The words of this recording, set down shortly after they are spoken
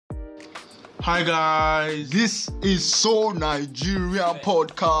Hi guys. This is So Nigerian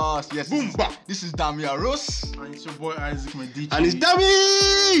Podcast. Yes, Boomba. This is Damia Rose. And it's your boy Isaac Medici. And it's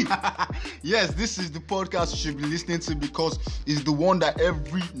Dami! Yes, this is the podcast you should be listening to because it's the one that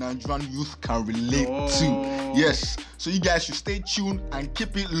every Nigerian youth can relate to. Yes, so you guys should stay tuned and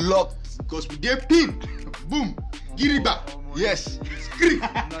keep it locked because we get pin. Boom. Giriba. Yes. Skri.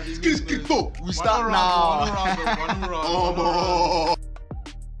 We start now.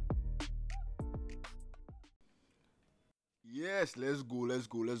 Yes, let's go.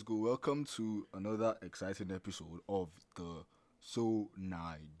 Welcome to another exciting episode of the So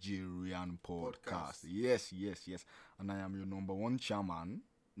Nigerian Podcast. Yes. And I am your number one chairman.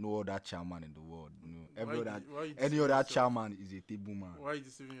 No other chairman in the world. Any other chairman is a table man. Why are you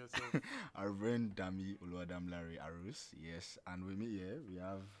deceiving yourself? Reverend Dami Oluwadamilare Arus. Yes, and with me here we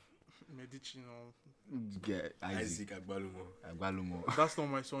have Medici, no. Isaac Agbalumo. That's not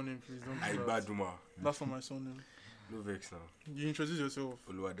my surname, please. Don't do that. Aibaduma. That's not my surname. No vex now. You introduce yourself.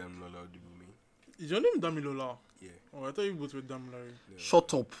 Oluwadamilola Odubumi. Is your name Damilola? Yeah. Oh, I thought you both were Damilare.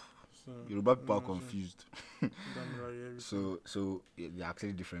 Shut up. So, Yoruba people are confused. Damilare. So they're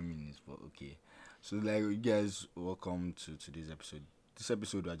actually different meanings, but okay. So like you guys, welcome to today's episode. This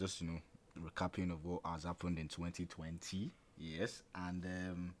episode we are just recapping of what has happened in 2020. Yes, and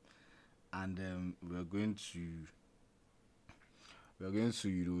we're going to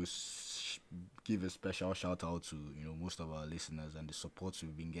give a special shout out to most of our listeners and the support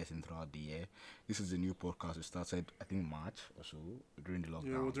we've been getting throughout the year. This is a new podcast. We started I think March or so during the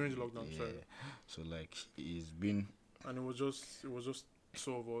lockdown. Yeah, well, during the lockdown. Yeah. Sorry. So like it's been. And it was just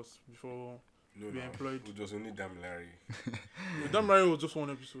two of us before we employed. It was only Damilare. Damilare was just one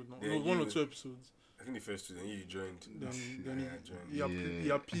episode. No, Yeah, it was one or two episodes. I think the first two, then you joined. Then I joined. he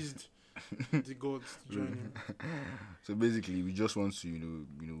appeased the gods to join him. So basically, we just want to,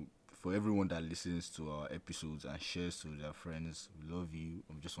 for everyone that listens to our episodes and shares to their friends, we love you.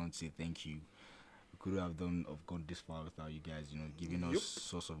 We just want to say thank you. We couldn't have gone this far without you guys, giving us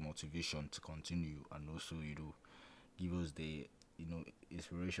source of motivation to continue and also, give us the,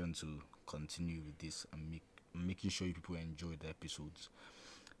 inspiration to continue with this and making sure you people enjoy the episodes.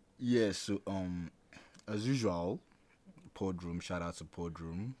 Yes, so as usual, Podroom, shout out to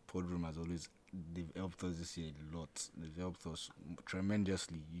Podroom. Podroom has always, they've helped us this year a lot. They've helped us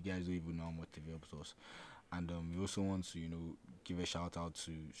tremendously. You guys don't even know how much they've helped us. And we also want to, give a shout out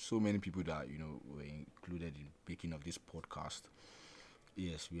to so many people that, were included in making of this podcast.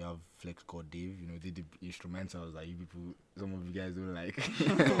 Yes, we have Flex called Dave, did the instrumentals that you people, some of you guys don't like.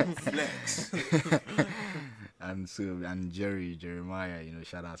 Flex. and Jeremiah,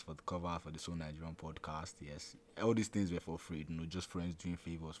 shout outs for the cover for the So Nigerian Podcast. Yes, all these things were for free, just friends doing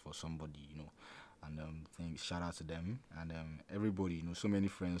favors for somebody, and shout out to them and everybody, so many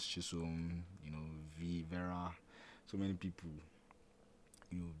friends, Chisom, Vera, so many people.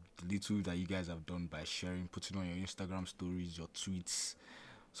 The little that you guys have done by sharing, putting on your Instagram stories, your tweets.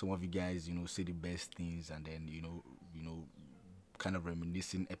 Some of you guys, say the best things, and then kind of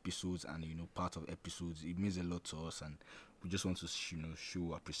reminiscing episodes and Mm-hmm. part of episodes. It means a lot to us, and we just want to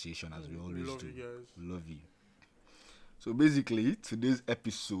show appreciation as we always love do. you guys. We love you. So basically, today's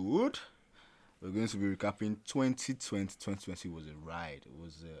episode, we're going to be recapping 2020. 2020 was a ride. It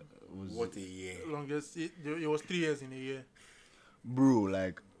was What a year. Longest, it was 3 years in a year. Bro,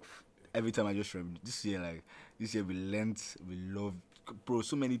 like every time I just remember this year we loved, bro,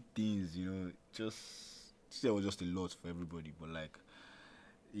 so many things, just this year was just a lot for everybody, but like,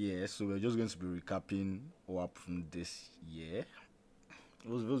 yeah, so we're just going to be recapping what happened this year.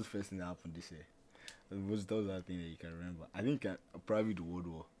 What was the first thing that happened this year? That was that thing that you can remember? I think probably the World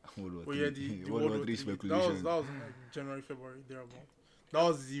War Yeah, III. the World War III speculation. That was in like January, February, thereabout. That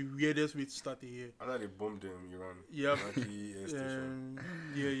was the weirdest way to start the year. I thought they bombed them Iran. Yeah.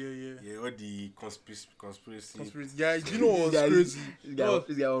 Yeah. Yeah, all the conspiracy. Yeah, you know what was crazy? This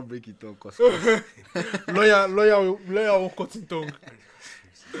guy won't break it up. Lawyer won't cut his tongue.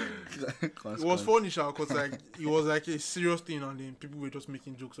 It was funny, because it was like a serious thing, and then people were just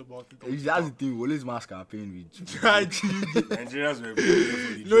making jokes about it. That's the thing. We always mask our pain with. Nigerians were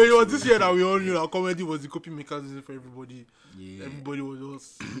beautiful. No, it was this year that we all knew that comedy was the copy makers for everybody. Yeah. Everybody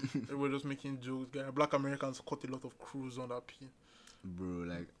was just making jokes. Black Americans caught a lot of crews on that pin. Bro,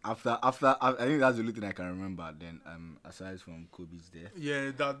 like after I think that's the only thing I can remember. Then aside from Kobe's death.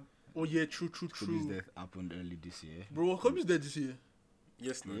 Yeah, that. Oh yeah, true. Kobe's death happened early this year. Bro, Kobe's dead this year.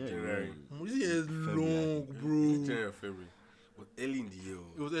 Yes, no, Yeah, January. This year is long, bro. January or February. But early in the year.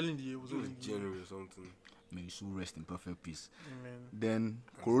 It was early in the year. It was January or something. May his soul rest in perfect peace. Amen. Then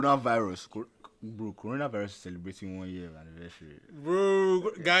coronavirus, coronavirus is celebrating 1 year anniversary.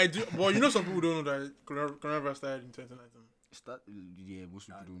 Bro, guy, but you know some people don't know that coronavirus started in 2019. Yeah, most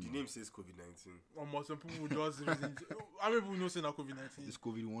people don't The know. name says COVID-19. Almost some people just how many people know say na COVID-19? It's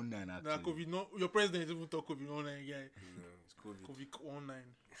COVID-19 actually. Na COVID. No, your president even talk COVID-19 guy. No, it's COVID. COVID-19.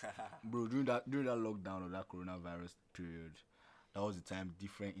 Bro, during that lockdown or that coronavirus period, that was the time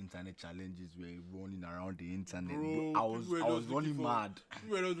different internet challenges were running around the internet. Bro, I was running mad.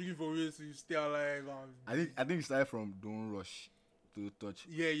 We were not looking for ways to stay alive. And I think it started from don't rush to touch.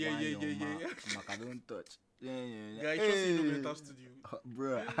 Yeah. Maka don't touch. Yeah. Yeah, you just say you don't enter studio.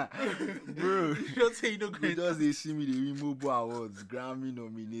 Bro. You just say you don't They go just they see me the win mobile awards, Grammy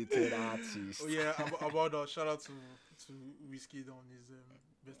nominated artist. Oh yeah, about that. Shout out to Wizkid on his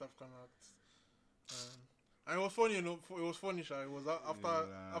best African act. And it was funny, you know. It was funny, Sha. It was after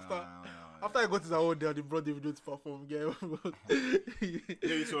I got his award there, they brought Davido to perform. Yeah,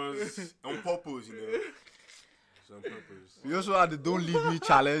 It was on purpose, you know. It's on purpose. We also had the "Don't Leave Me"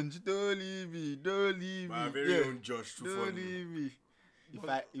 challenge. Don't leave me. My very own judge, too Don't funny. leave me.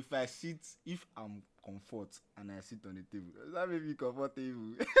 If I'm comfort and I sit on the table, does that make me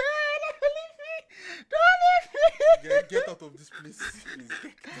comfortable? Don't leave me. get out of this place.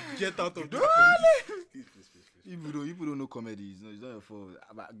 Get out of this place. Please. People don't know comedy. It's not your fault.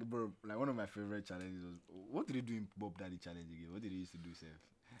 But, bro, like one of my favorite challenges was what did they do in Bob Daddy challenge again? What did they used to do, Seth?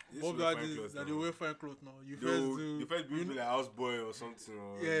 Bob Daddy, that they wear fine clothes now. You first be like houseboy or something.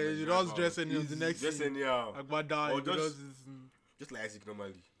 Or yeah, you don't dress anyhow. The next dress anyhow. Agbada, Or you just like Isaac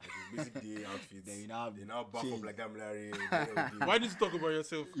normally. Like his basic day outfits. Then They now buff change. up like Damlari. Why did you talk about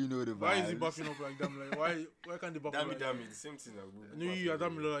yourself? You know the vibes. Why is he buffing up like Damlari? Why can't they buff up like Dammy, the same thing. No, you are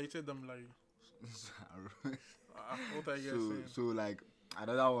Damlari. You said Damlari. What are you guys saying? So like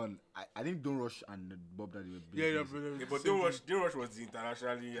another one, I think Don't Rush and Bob Daddy were big. Yeah, But Don't Rush was the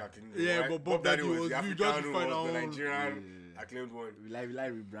internationally acclaimed one. Yeah, Right? but Bob Daddy was the you just African find one, out the one. Nigerian acclaimed one. We like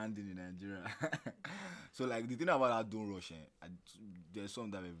rebranding in Nigeria. So like the thing about that Don't Rush, there's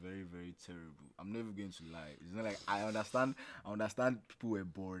some that were very, very terrible. I'm never going to lie. It's not like I understand people were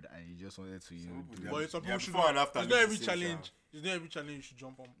bored and you just wanted to do But that. some people should. before and after It's look not the every same, challenge. It's not every challenge you should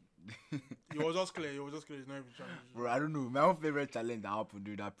jump on. It was just clear. It's not every challenge. Bro, I don't know. My own favorite challenge that happened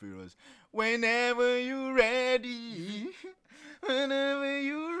during that period was whenever you ready. Whenever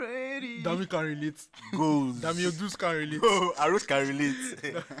you ready. Dami can relate. Goals. Dami, your dudes can relate. Oh, Arus can relate.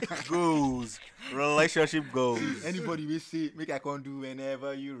 Goals. Relationship goals. Anybody will say, make I can do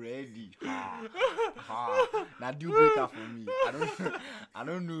whenever you ready. Now deal breaker for me. I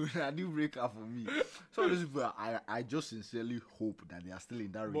don't know. Now deal breaker for me. So those people, I just sincerely hope that they are still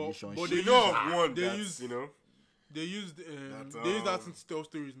in that relationship. but You know of one they that, used- you know. They used that to tell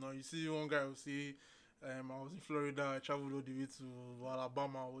stories now. You see one guy will say, I was in Florida, I traveled all the way to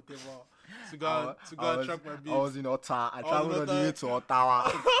Alabama or whatever to go and track my beats. I was in Ottawa. I traveled all the way to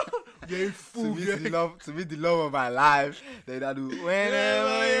Ottawa Yeah, you fool. to meet the love of my life. Then I do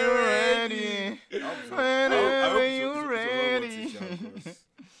whenever you're ready. Whenever you're ready.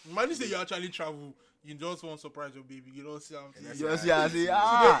 Imagine say you actually travel. You just want to surprise your baby. You don't see how You just see, I say,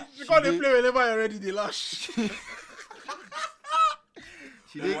 She can't they play whenever you're ready, they lash.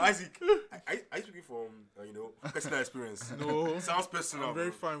 Isaac, are you speaking from personal experience? No. Sounds personal. I'm very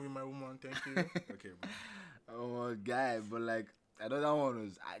bro. fine with my woman, thank you. Okay, bro. Oh, guy, but like another one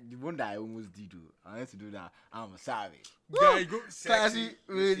was the one that I almost did. I wanted to do that. I'm a savage. Guy, go. Classy,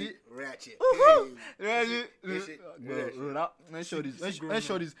 ready, ratchet. ready. Bro, Let's show this. Let's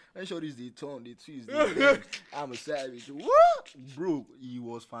show this. The tone, the twist. I'm a savage. What, bro? He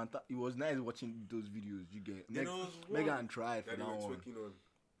was fantastic. It was nice watching those videos. You get Megan tried for that that they were one. twerking on.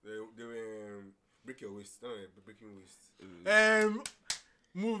 They were break your waist. No, breaking waist.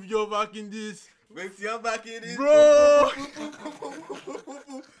 Move your back in this. Break your back in this, Bro.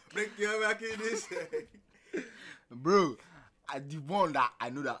 Break your back in this. Bro, the one that I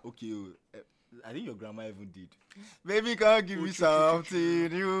know that okay. I think your grandma even did. Baby, come give me something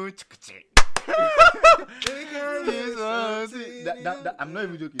new. That, I'm not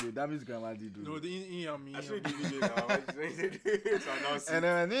even joking. Though. That means grandma did. No, the in and me. I should do video now. And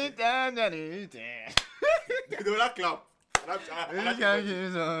then They will not clap. That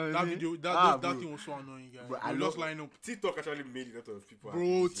video, that thing was so annoying, guys. Bro, I just line up. TikTok actually made a lot of people. Bro,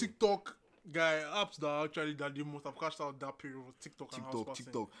 happy, so- TikTok guy apps that they must have cashed out that period was TikTok and House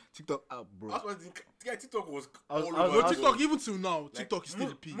TikTok app, bro. TikTok was I was- all I over. was- No, TikTok even till now, Like, TikTok is still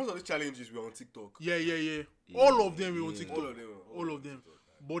the peak. Most of the challenges were on TikTok. Yeah. All of them were on Yeah. TikTok. All of them. All of them.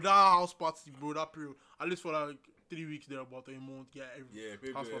 But that house party, bro, that period, at least for like 3 weeks there, about a month. Yeah, Yeah,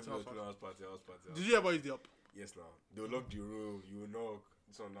 people house do party, house party. Did you ever use the app? Yes, now. They'll lock the room, you will knock.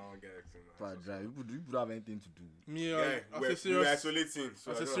 So now get Drive. You don't have anything to do. Me, yeah, we're isolating.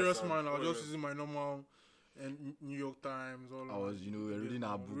 So as I a don't serious understand. man, I was What just is it? using my normal and New York Times. All I was, reading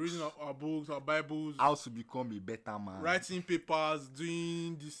our books. reading our books, our Bibles, How to become a better man. writing papers,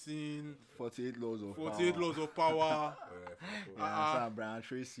 doing this thing, 48 laws of 48 power. laws of power. Yeah, Brian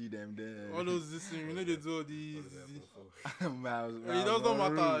Tracy them there. All those this thing, they do all these. Man, It does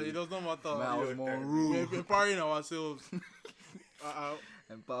not matter. It does not Man, I matter. was more We're rude. empowering ourselves.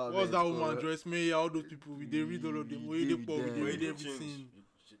 Empowerment, What's that bro. woman, Joyce May? All those people, they read all of them. We They read the read them. we read Change. everything.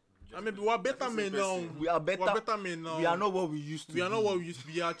 I mean, we are better men now. We are better. We are better men now. We are not what we used to We are be. not what we used to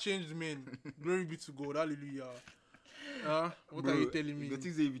be. We are changed men. Glory be to God. Hallelujah. What Bro, are you telling me? The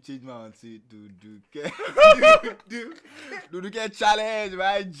things that if you change my and say, do get challenge,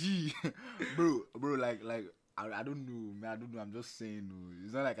 right? G, bro, like, I don't know, man. I don't know. I'm just saying, no.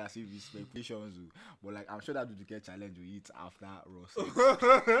 It's not like I see these speculations, but like I'm sure that do get challenge will eat after Ross.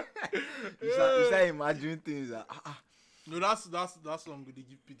 You start imagining things that No, that's song they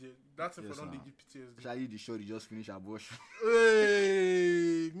give PTSD. That's if Yes, I don't sir. they give PTSD. especially the show they just finished abortion.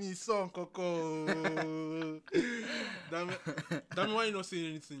 Hey, me song Coco. Damn, why you not saying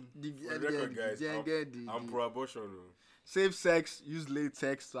anything? For the record, guys, I'm pro-abortion. Safe sex, use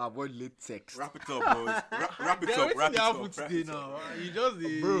latex to avoid latex. Wrap it up, boys. Wrap it Guy, up. wetin Wrap dey it happen up. today now? You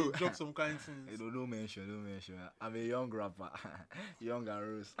just Bro. drop some kind Hey, things. don't mention. I'm a young rapper, young and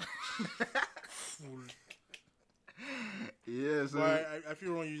rose. Fool. Yeah, so But I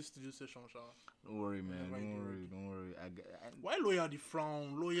feel wrong. You used to do session, Sha. don't worry, man. Why Don't worry. Why lawyer the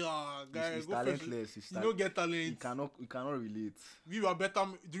frown? Lawyer guy, He's go fetch. talentless. You don't get You talent. cannot relate. We were better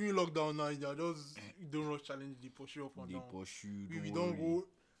during lockdown now. You just don't rush challenge the pursue up and They down. pursue. We Don't don't worry. go.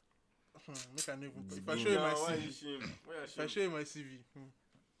 Make I never. If I show you my CV, if I show you my CV,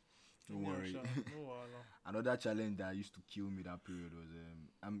 Don't worry. No, wahala. Another challenge that used to kill me that period was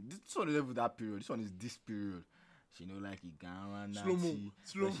this one is never that period. This one is this period. She know like he can run that Slow-mo. tea,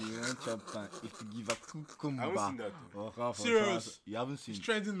 Slow. but she won't chop time. If you give a I haven't cucumber seen that. or half a Serious? trans- you haven't seen It's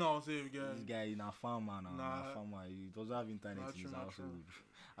trending now, say guys. this guy in a farmer now. Nah. A farmer. He doesn't have internet Not in his true, not household.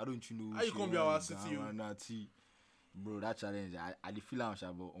 I don't you know. How you she come be run our the city, can you? run that tea. Bro, that challenge, I did feel I'm sure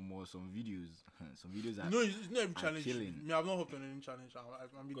about almost some videos. Some videos You are know, it's not every challenge. killing. Me, I've not hopped on any challenge. I'm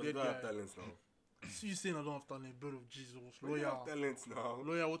be Because dead you don't have guy. talents now. See you saying I don't have talent, blood of Jesus. You Lawyer, have talents now.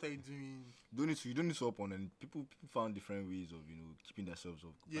 lawyer, what are you doing? you don't need to up on, and people found different ways of keeping themselves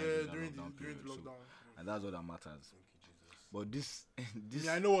up. Yeah, during during the so- lockdown. and that's all that matters. Thank you, Jesus. But this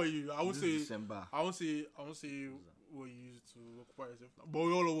Yeah, I know what you. I won't this say. December, I won't say what you used to occupy yourself. Now. But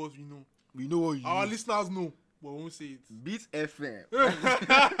all of us, we know. we know what you Our use. listeners know, but we won't say it. Beat FM.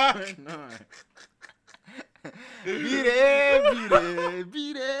 No.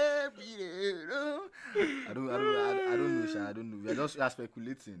 Beat it. No. I don't know, Sha. I don't know. We are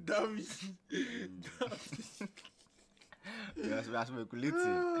speculating. Damn it. We are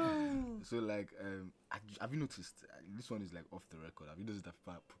speculating. So like, have you noticed? This one is like off the record. Have you noticed that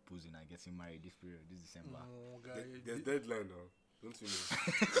people are proposing and getting married this period, this December? Oh, guy. There's deadline now. Don't you know?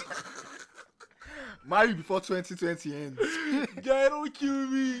 Marry before 2020 ends. Guy, don't kill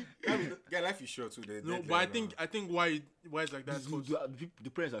me. Yeah, life is short too. There's No, deadline but I now. think why it's like that is 'cause The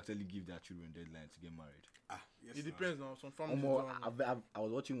parents actually give their children deadline to get married. Yes, it now. depends now. Some families don't. I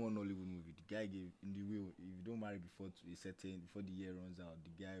was watching one Hollywood movie. The guy gave in the will if you don't marry before before the year runs out, the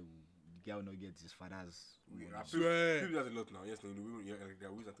guy will not get his father's. We money. are Swear. people does a lot now. Yes, now in the women, like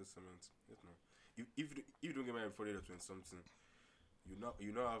their wills and testaments. Yes, now. If you don't get married before the age of 20 something, you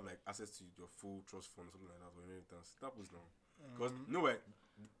now have like access to your full trust fund or something like that or inheritance. That was now. Because nowhere,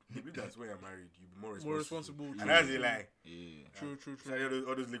 they believe that when you're married, you be more responsible. True. And that's a lie. Yeah. True. So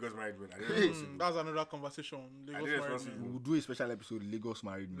all those Lagos married men. I didn't responsible. That's another conversation. I Lagos did married responsible. men. We'll do a special episode. Lagos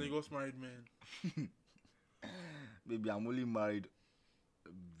married men. Lagos married men. Baby, I'm only married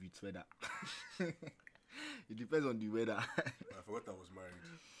with weather. It depends on the weather. I forgot I was married.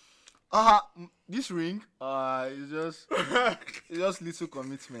 This ring, it's just little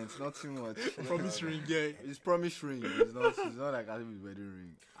commitment, not too much. Promise ring, yeah. It's promise ring. It's not like a wedding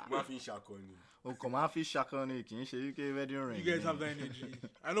ring. Muffin Shakoni. Oh, come on, fish shack on it. Can you say you can wedding ring? You guys have that energy.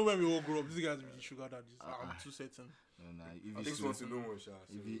 I know when we all grow up, these guys will be the sugar daddies. I'm too certain. No, I if just it's want to, to know one, Sha.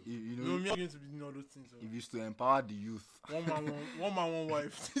 if you No, know, me, I'm going to be doing all those things. if it's to empower the youth, One man, one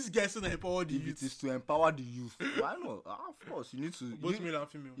wife. This guy's gonna empower the if it youth. is to empower the youth, why not? Of course, you need to. Both male and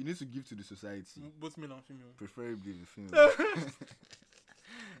female. You need to give to the society, Both male and female. preferably the female.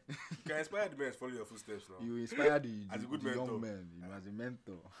 You can inspire the men to follow your footsteps now. You inspire the, As a good the mentor. young men, you know, as a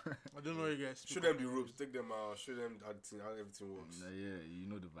mentor. I don't know you guys. Show them the ropes, take them out, show them how everything works. Yeah, you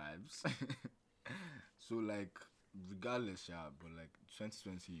know the vibes. So like, regardless, yeah, but like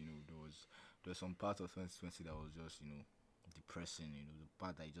 2020, you know, there was some part of 2020 that was just, you know, depressing. You know, the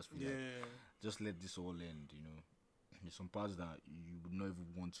part that you just feel like just let this all end. You know, there's some parts that you would not even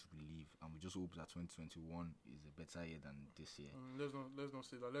want to believe, and we just hope that 2021 is a better year than this year. Let's not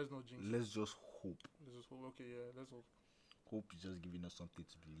say that. Let's not jinx. Let's just hope. Let's just hope. Okay, yeah. Let's hope. Hope is just giving us something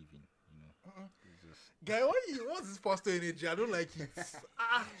to believe in. You know, it's just Guy, what's this pastor energy? I don't like it.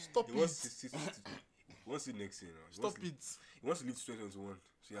 Stop He it. wants to next year now. Stop it. He wants to live to 2021.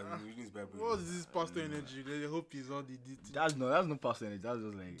 So he has been reading his Bible. What's this pastor energy? They hope is all the did. that's no percentage. That's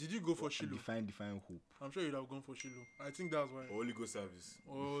just like Did you go for Shiloh? define hope. I'm sure you'd have gone for Shiloh. I think that's why. Holy Ghost service.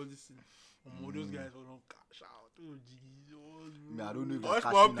 Oh, this. Those guys will not cash out. Oh, Jesus. Me, I don't know if Hush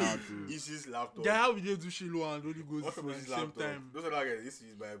they're puppy. cashing out. Too. This is laptop. Guy, how will they do Shiloh and Holy Ghost Hush at puppy the is same laptop. time? Those are guys. This is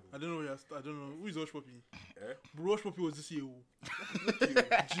his Bible. I don't know. I don't know. Who is Hush Puppy? Eh? Bro, Hush Puppy was this year.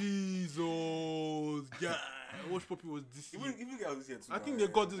 Jesus, guy. Hush Puppy was this year. Even guys this year too. I think they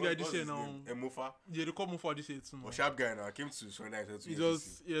got this guy this year now. Mofa. Yeah, they call him for this year too. Or sharp guy now. I came to Sonai. He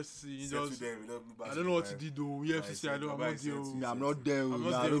just, yes, he just. I don't know what he did though. EFCC, I'm not there. Me, I'm not there. I'm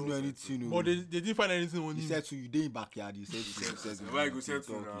not I there. don't know anything. But they didn't find anything on He him. said to you, they in backyard. He said to Why you go say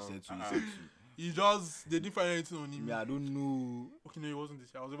to now? He said to. They didn't find anything on him. Me, I don't know. Okay, no, it wasn't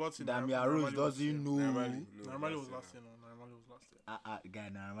this year. I was about to say Damia Rose doesn't know. Normally was last year. No, normally was last year. Guy,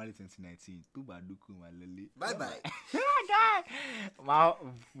 normally 2019. Too bad, Duku, my lily. Bye. Guy, my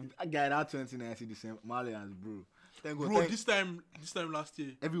guy, that 2019 December, Malians, bro. Thank God. Bro, this time last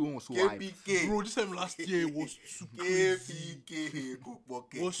year. Everyone was so hyped. KPK. Bro, this time last year was too crazy.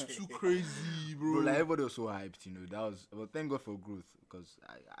 KPK. Was too crazy, bro. Bro, like everybody was so hyped, you know. That was, but thank God for growth, because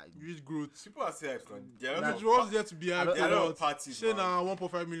I Huge growth. People are saying It was there to be hyped. There are a lot about. of parties. Say now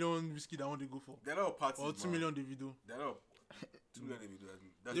 1.5 million whiskey that I want to go for. There are a lot of parties. Or 2 million Davido. There are 2 million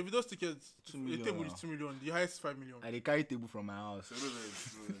Davido. Davido's tickets, 2 a million table now. is 2 million. The highest is 5 million. they carry table from my house.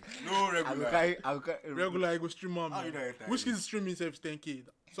 No I regular. will carry Regular, I go stream on. How you know anything? Whiskey's streaming itself is 10k.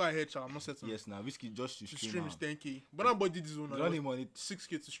 So I heard, child, I'm not certain. Yes, now whiskey just to To stream. stream is 10k. But that boy did his own. You don't need money.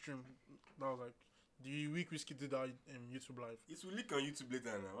 6k to stream. That was like the week Whiskey did that YouTube live. It will leak on YouTube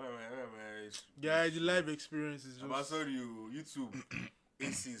later now. Why am I? Yeah, the live experience is I'm just. sorry, YouTube.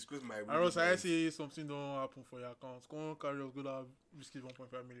 ACs, close my. I say something don't happen for your account. Come on, carry us, go to Whiskey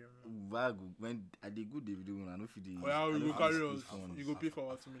 1.5 million. When I did good David one, I know if you Oh, yeah, you go carry us. You go pay for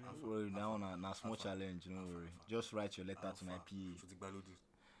our 2 million. Well, now na small challenge, don't worry. Just write your letter to my PA.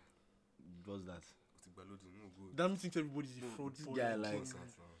 What's that? Damn, thinks everybody's a fraud for Yeah, it. like.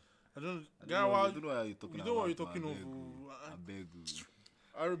 I don't. I Guy, don't what? know what you're talking You about. know what you're talking man. of. I beg you.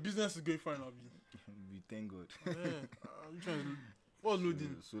 Our business is going fine, Abi. We thank God. Yeah. Which one is what's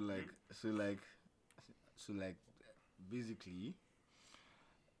loading? So like, basically,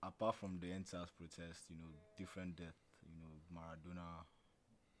 apart from the NSAS protest, you know, different death, you know, Maradona,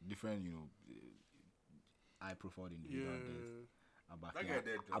 different, you know, high-profile individual death. That guy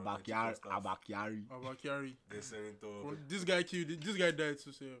dead. Abakiari. The senator. This guy killed. This guy died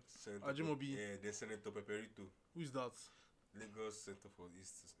to say. Senator Ajimobi. Yeah, the senator Peperito. Who is that? Lagos Center for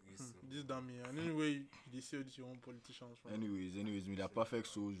East. This damn here. And anyway, they say this your own politicians from. Anyways, may their perfect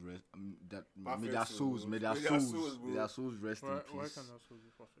souls rest. May Perfect their souls. may their May their souls, souls, bro. may their souls rest Why in peace. can that so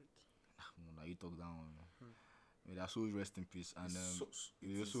be perfect? Now you talk down. May their souls rest in peace, and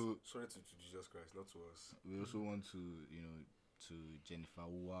we also sorry to Jesus Christ, not to us. we also want to, you know, to Jennifer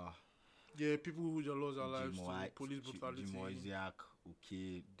Uwa, Yeah, people who just lost their lives Jim to White, police brutality. Jim Isaac,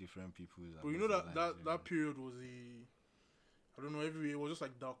 okay, different people. But you know that period was I don't know, everywhere it was just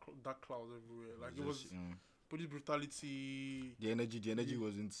like dark clouds everywhere. Like it was police brutality. The energy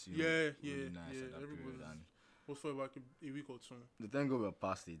wasn't. Yeah, really nice yeah. at that Everybody period, and was for like a week or two. the thank God we're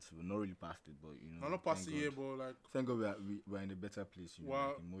past it. We're not really past it, but you know. I'm not past thank the year, God- but like Thank God we're in a better place, you know, Wow.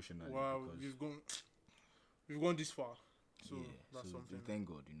 like emotionally. wow, because, we've gone this far. So yeah, that's so something. thank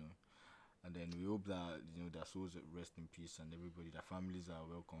God, you know. And then we hope that, you know, their souls rest in peace, and everybody, their families are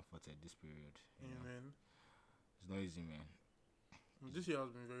well comforted this period. You know. Amen. It's not easy, man. This year has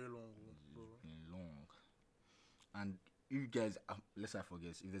been very long, bro. It's been long. And if you guys, let's not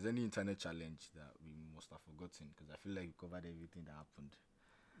forget, if there's any internet challenge that we must have forgotten, because I feel like we covered everything that happened.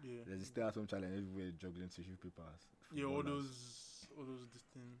 Yeah. There's a stay-at-home challenge everywhere, juggling tissue papers. Yeah, all footballers. those this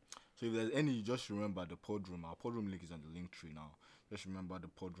thing. So if there's any, just remember the podroom. Our podroom link is on the link tree now. Just remember the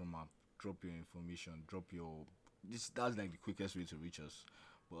podroom app. Drop your information. That's like the quickest way to reach us.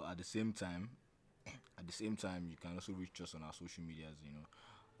 But at the same time, you can also reach us on our social medias. You know,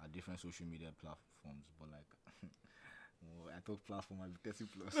 our different social media platforms. But like, I thought platform might be 30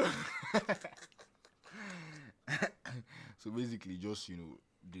 plus. So basically, just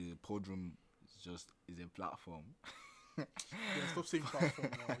the Podroom is a platform. Yeah, stop saying platform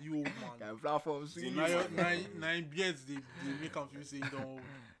now. You old man. Yeah, platform. See, Nine beards they make them feel saying don't.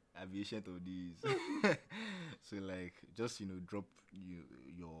 I'll be ashamed of these. So like, just drop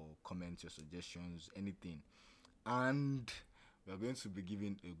your comments, your suggestions, anything, and we are going to be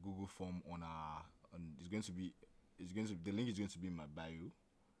giving a Google form on it's going to be the link is going to be in my bio.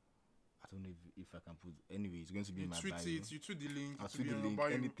 I don't know if I can put. Anyway, it's going to be in my bio. You tweet the link. I'll tweet the link.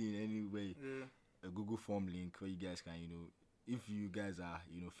 Anything, anyway. Yeah. A Google form link where you guys can, if you guys are,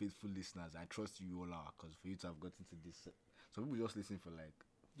 faithful listeners, I trust you all are, because for you to have gotten to this, some people just listen for like.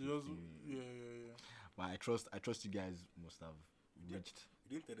 Yeah. But I trust you guys must have reached.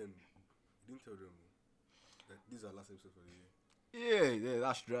 You didn't tell them that these are last episode for the year. Yeah,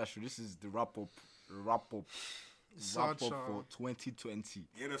 that's true. This is the wrap up for 2020.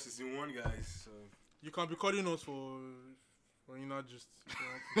 The end of season 1, guys. So. You can be calling us for just.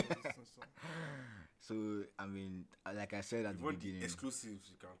 So I mean, like I said at the beginning, exclusives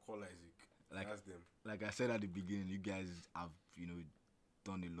you can call Isaac. Ask them. Like I said at the beginning, you guys have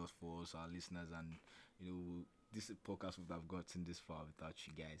done a lot for us, our listeners, and this podcast would have gotten this far without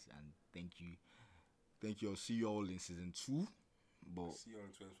you guys. And thank you. I'll see you all in season 2. But see you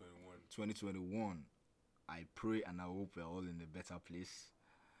in 2021. I pray and I hope we're all in a better place.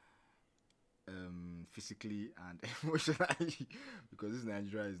 Physically and emotionally, because this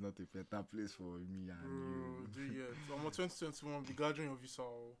Nigeria is not a better place for me and you. So I'm 2021. Be gathering your visa.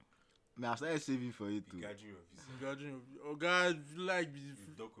 I started saving for it too. Gathering oh God, like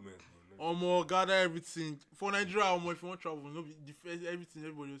document. Gather everything for Nigeria. If you want travel, no, everything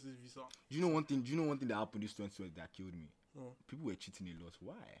everybody else's visa. Do you know one thing that happened this 2020 that killed me? Oh. People were cheating a lot.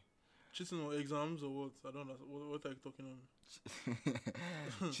 Why? Cheating on exams or what? I don't know. What are you talking on?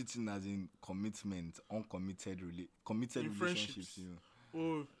 Cheating as in commitment, committed relationships.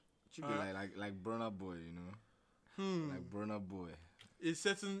 Oh, like Burna Boy, like Burna Boy. A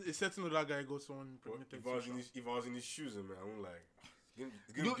certain other guy got someone impregnated. If I was in his shoes, man, I won't like.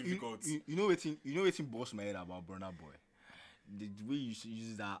 It's gonna be difficult. You know what boss my head about Burna Boy. The way you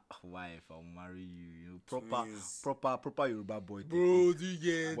use that wife, I'll marry you. Proper Yoruba boy. Bro, do you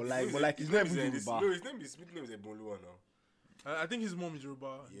get? But like his name is Yoruba. No, his name is Ebonluwa now. I think his mom is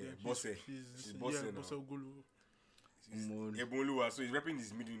Yoruba. Yeah, Bosse. She's Bosse now. Bosse Ogulu. Ebonluwa, so he's rapping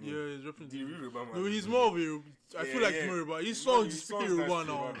his middle name. Yeah, he's rapping. The real Yoruba man. No, he's more of a. I feel like he's more Yoruba. His song is speaking Yoruba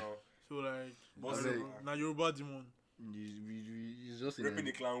now. So like, now Yoruba demon. He's just rapping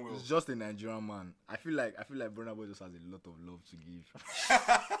the clown will. He's just a Nigerian man. I feel like Burna Boy just has a lot of love to give.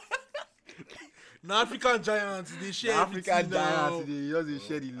 Now African giants, they share everything. African giants, they just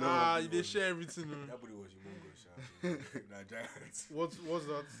share the love. They share everything. That body was humongous. Nah, giants. What's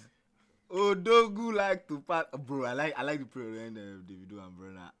that? Odogu like to part, bro. I like the period when Davido and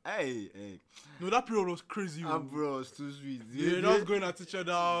Burna. Hey. No, that period was crazy. Bro, it's too sweet. They just going at each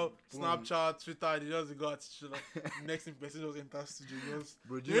other, Snapchat, Twitter. They just go at each other. Next thing, person just enter studio.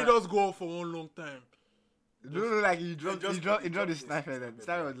 They just go off for one long time. No, like he dropped the sniper. The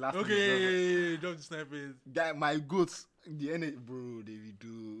sniper was laughing. Okay, he dropped the sniper. Guy, my goats, the NA, bro.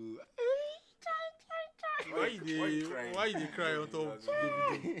 Davido. Why they cry on top of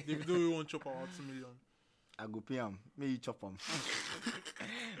Davido? Davido will want chop out 2 million. I go pay him. Maybe chop him.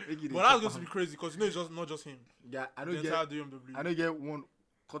 But that's going to be crazy because it's just not just him. Yeah, I don't get 1/4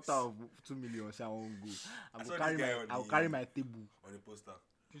 of 2 million. So I won't go. I'll carry my table on the poster.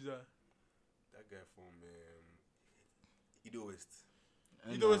 Who's that? That guy from Ido West.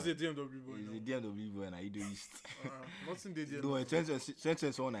 Ido West is a DMW boy. He's a DMW boy and I Ido East. Nothing they did. No,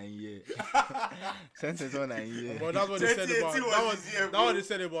 2021 and year. 2021 and year. But that's what they said about. That what they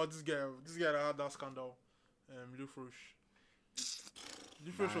said about this guy. This guy that had that scandal. Lufrosh.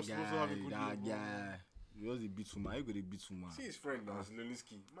 Lufrosh was supposed to have a good year. He was a bit too man. He got a bit too man. See his friend now,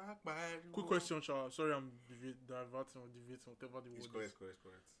 Zelensky. Quick question, Charles. Sorry, I'm diverting, whatever the word is. Correct.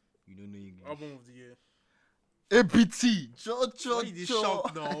 You don't know English. Album of the year. APT. Why they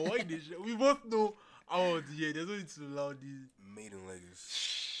shout now? We both know album of the year. There's no need to allow this. Made in Lagos.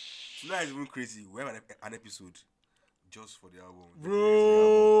 Tonight is even crazy. We have an episode just for the album.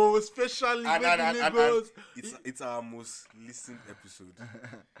 Bro, especially Made in Lagos. It's our most listened episode.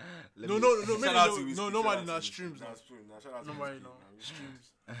 No, nobody now streams. Nobody now streams.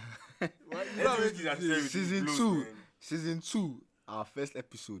 Season 2. our first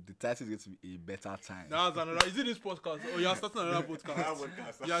episode, the title is going to be A Better Time. That's another. Is it this podcast? Or you're starting another podcast?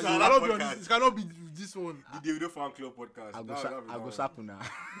 Podcast. Yeah, Nah, it that cannot be on podcast. this. It cannot be this one. The Davido Fan Club podcast. I go, That- sa- that be I go that Sakuna.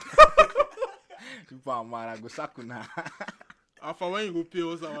 People are mad. I go Sakuna. After when you go pay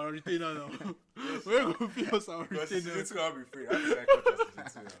us our retainer now. When you go pay us our Because retainer. season 2 can't be free. That's like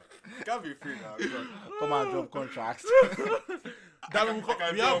contract season 2 now. It can't be free now. because Come and drop contracts. That I means can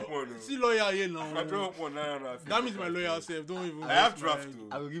we drop have one, no. see lawyer here I now. drop one now. That means my lawyer self don't even. I have waste draft my- too.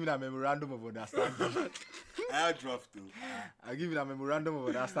 I will give you a memorandum of understanding. I have draft too. I'll give you a memorandum of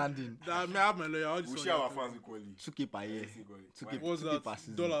understanding. That may have my lawyer. All this We one share our that- fans equally. 2K per year. Equally. 2K, What's 2K per that?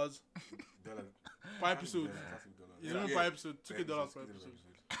 season. Dollars Dollars. per episode. $100. It's not per episode. $2 per $2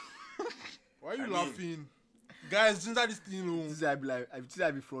 episode. Why are you I mean- laughing? Guys, since that this thing, oh, This is I be like, I think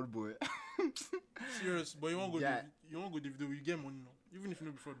I be fraud boy. serious. But you won't go. Yeah. You won't go Davido. You get money now. Even if you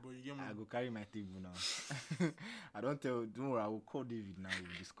know before, but you get money. I go carry my table now. Don't worry, I will call David now.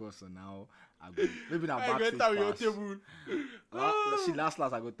 We'll discuss on how I go. Maybe now I backstage enter with your pass. table. See, last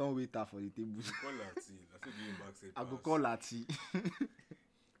I go turn waiter for the table. Call Lati. I think you backstage. I go pass. call Lati.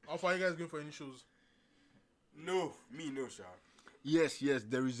 How far you guys going for any shows? No, me no, Sha. Yes,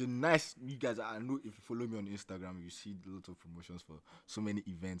 there is a nice. You guys, I know if you follow me on Instagram, you see a lot of promotions for so many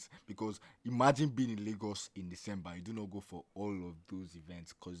events. Because imagine being in Lagos in December, you do not go for all of those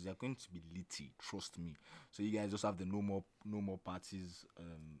events because they're going to be litty. Trust me. So you guys just have the no more parties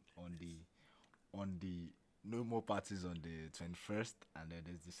on the no more parties on the 21st, and then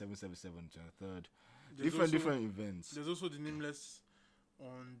there's the 777 23rd. There's Different events. There's also the Nameless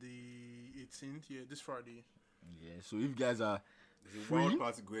on the 18th. Yeah, this Friday. Yeah. So if you guys are There's a free, wild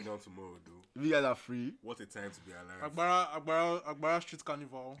party going down tomorrow, though. if you guys are free, What a time to be alive. Agbara Street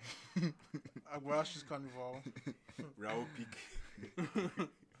Carnival. Agbara Street Carnival. Raul Peak.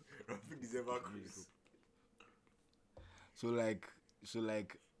 Raul Peak December cruise. So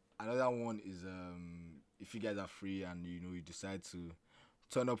like another one is if you guys are free and you decide to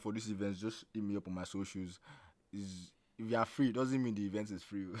turn up for this event, just hit me up on my socials. Is if you are free, it doesn't mean the event is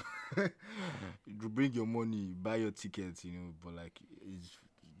free. You bring your money, buy your tickets, but like it's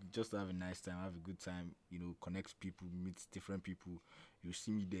just to have a nice time, have a good time, connect people, meet different people. You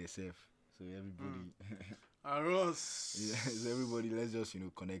see me there, safe. So everybody Aros. yeah, so everybody, let's just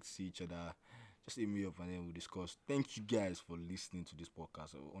connect, see each other. Just hit me up and then we'll discuss. Thank you guys for listening to this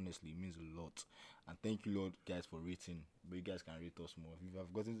podcast. Honestly, it means a lot. And thank you, Lord, guys, for rating. But you guys can rate us more. If you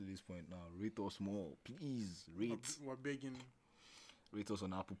have gotten to this point now, rate us more. Please rate. We're begging. Rate us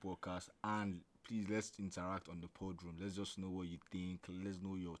on Apple Podcasts. And please, let's interact on the Podroom. Let's just know what you think. Let's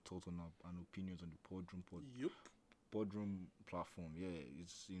know your thoughts and opinions on the Yup. Podroom platform. Yeah,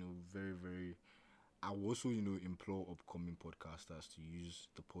 it's very, very. I will also implore upcoming podcasters to use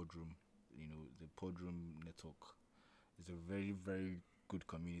the Podroom. The Podroom network is a very, very good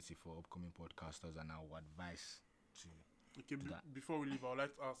community for upcoming podcasters, and our advice to Okay, do that. before we leave, I would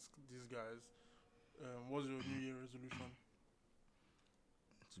like to ask these guys, what's your New Year resolution?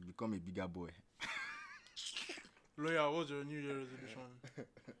 to become a bigger boy. Lawyer, what's your New Year resolution?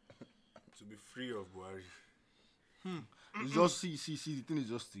 To be free of Buhari. It's just see. The thing is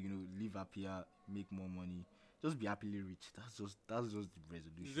just to live happier, make more money, just be happily rich. That's just the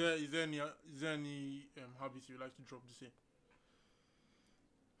resolution. Is there any habits you like to drop this year?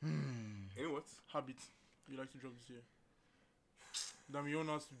 You know what? Habit you like to drop this year? That mean you don't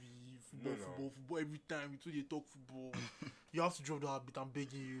have to be football every time. You two they talk football. You have to drop that habit. I'm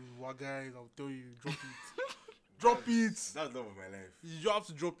begging you, what guys? I'll tell you, drop it. Drop it. That's love of my life. You have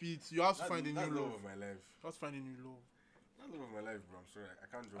to drop it. You have to find a That's new love love. of my life. You have to find a new love. That's love of my life, bro. I'm sorry. I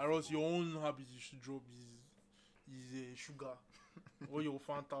can't drop Or else football. your own habit you should drop is sugar. Or your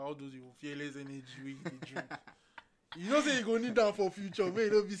Fanta, all those your fearless energy wey you dey drink. You know say you go need that for future. May you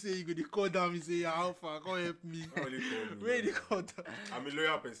don't be say you go dey call down me say how far come help me. Don't really call me, Where they bro. call down? I'm a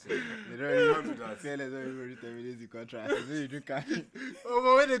loyal person. They Don't do that. Fearless don't even terminate the contract. So you drink coffee. Oh,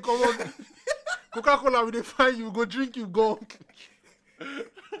 but when they come up, Coca-Cola will they find you go drink you go.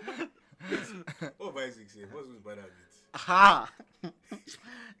 Oh, by 6 years. What's with bad habits? Ha!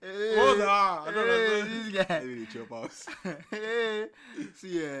 Hey, What's that? I don't hey, know. this guy. Maybe the chop house. Hey,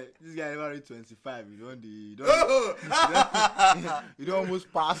 see, this guy never reached 25. You don't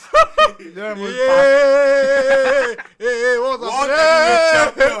almost pass. You don't almost pass. Hey, what's World up?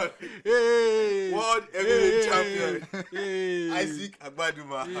 heavyweight champion. Hey, World heavyweight champion. Hey, Isaac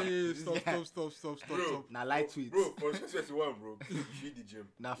Agbaduma. Hey, stop. Bro, Now light tweets. Bro, for 2021, bro, you hit the gym.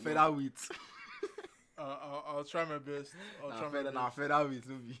 Now featherweight. I'll try my best. Now featherweight.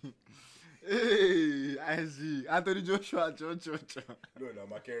 No be. Hey, I see. Anthony Joshua, John. No, no,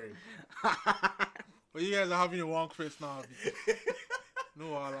 McCarry. But you guys are having a wonk fest now. Abi.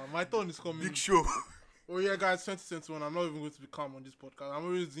 No, my turn is coming. Big show. Oh yeah, guys, 2021. I'm not even going to be calm on this podcast. I'm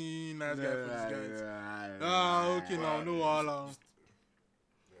always the nice guy for these guys. Okay, now no Allah.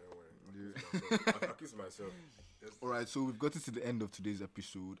 I'll kiss myself. Alright, so we've gotten to the end of today's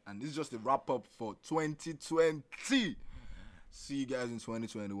episode, and this is just a wrap up for 2020. See you guys in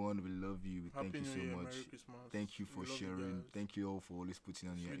 2021. We love you. Thank you so much. Thank you for sharing. Thank you all for always putting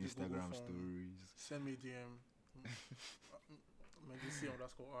on your Instagram stories. Send me DM. _I.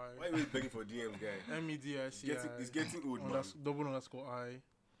 Why are you begging for DMs, guy? MEDIC. It's getting old, man. _I.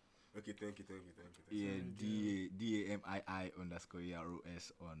 Okay, thank you. Yeah, DAMII_EROS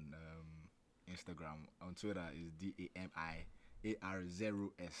on Instagram. On Twitter is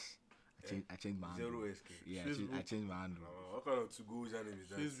DAMIAR0S. I changed my handle. 0SK. Yeah, I changed my handle. What kind of to-go username is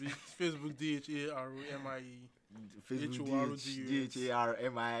that? Facebook DHAROMIE. Facebook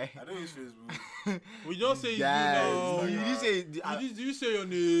DHARMI. I don't use Facebook. We don't say Guys, you know. Did you say your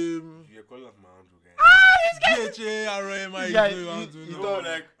name? You're calling out my handle, guy. DHARMI.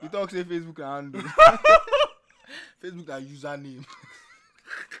 You talk say Facebook handle. Facebook and username.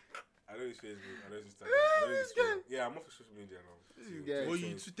 I don't use Facebook. I don't use Instagram. I don't use Twitter. Yeah, I'm off social media now. Oh,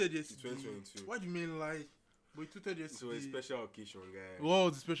 you tweeted yesterday. 2022. What do you mean lie? But you tweeted yesterday. So a special occasion, guy. What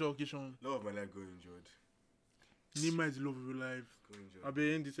was the special occasion? Love of my life, go enjoyed. Nima is the love of your life. Go enjoyed. I'll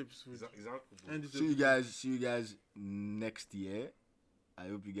be end this episode. End this See you guys next year. I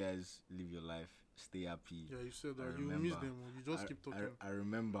hope you guys live your life. Stay happy. Yeah, you said that. You will miss them. You just keep talking. I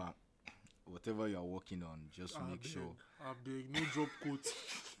remember, whatever you are working on, just make sure. I beg, no drop quote.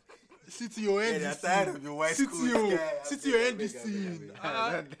 Sit to your end. They're tired of your white Sit to your end this thing.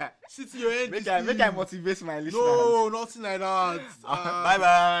 Sit to your end. Make I motivate my listeners. No, nothing like that. Bye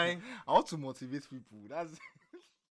bye. I want to motivate people. That's